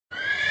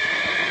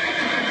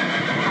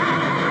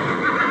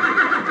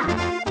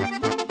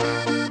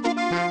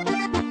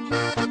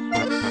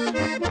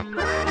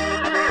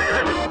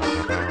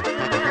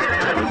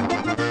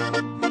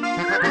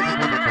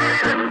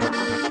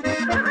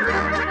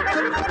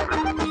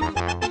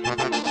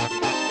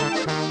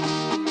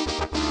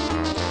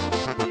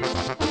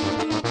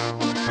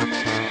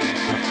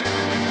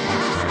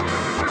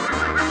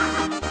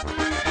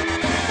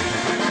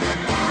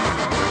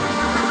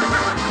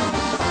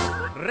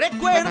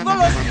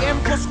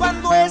tiempos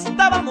cuando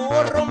estaba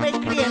morro me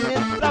crié en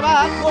el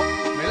trabajo,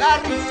 me la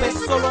rifé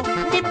solo,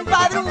 mi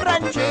padre un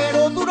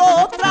ranchero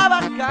duro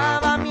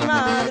trabajaba, mi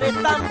madre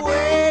tan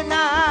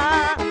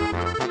buena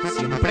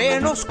siempre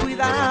nos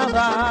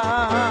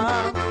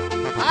cuidaba.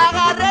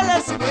 Agarré la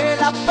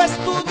escuela para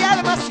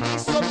estudiar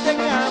macizo,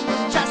 tenía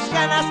muchas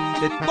ganas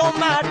de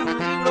tomar un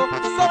libro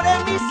sobre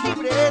mis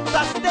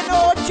libretas de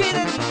noche y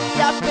de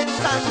día,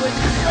 pensando en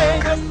mis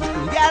sueños,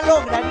 un día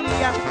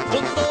lograría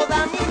con toda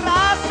mi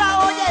raza.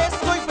 Hoy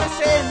estoy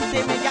presente,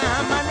 me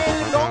llaman el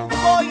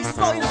Bronco y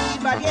soy muy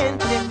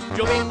valiente.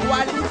 Yo vengo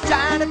a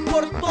luchar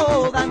por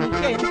toda mi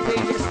gente y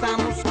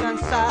estamos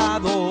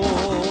cansados,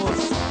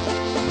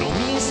 lo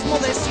mismo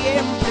de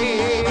siempre.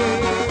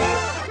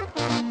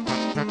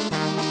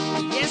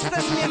 Esta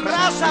es mi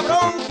raza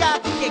bronca,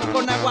 que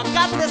con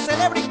aguacate,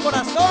 cerebro y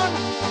corazón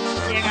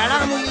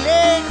llegará muy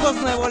lejos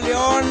Nuevo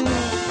León.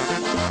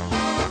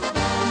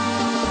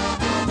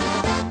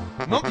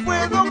 No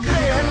puedo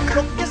creer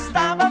lo que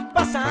estaba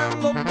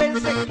pasando,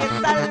 pensé que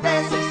tal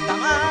vez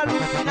estaba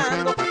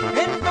alucinando.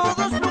 En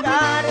todos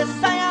lugares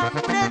hay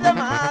hambre de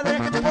madre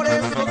por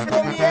esos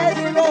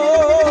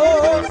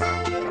gobiernos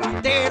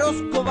rateros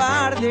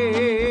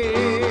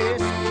cobardes.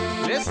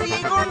 Les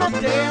digo no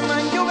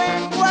teman, yo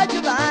vengo a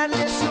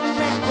ayudarles, un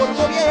mejor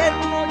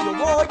gobierno yo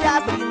voy a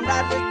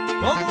brindarles.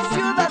 Como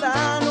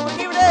ciudadano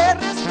libre,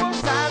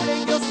 responsable,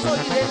 yo soy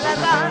de la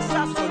raza,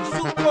 soy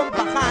su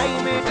compa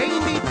Jaime. Te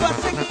invito a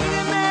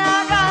seguirme,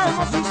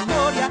 hagamos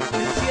historia,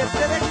 el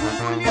 7 de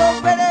julio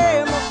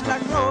veremos la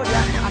gloria.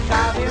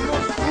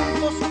 Acabemos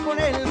juntos con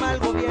el mal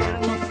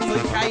gobierno,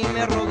 soy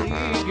Jaime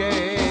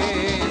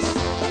Rodríguez,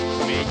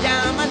 me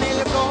llaman el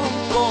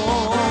Bronco.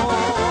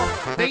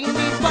 Te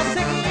invito a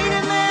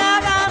seguirme,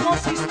 hagamos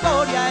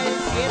historia, el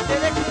 7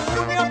 de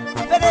junio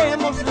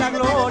veremos la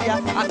gloria.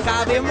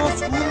 Acabemos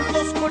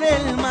juntos con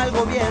el mal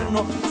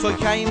gobierno, soy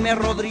Jaime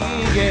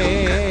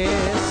Rodríguez,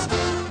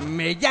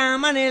 me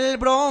llaman el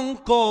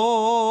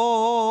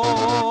Bronco.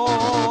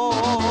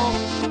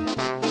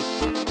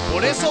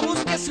 Por eso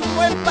búsquese un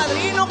buen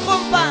padrino,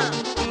 compa,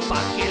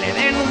 pa' que le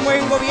den un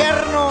buen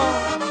gobierno.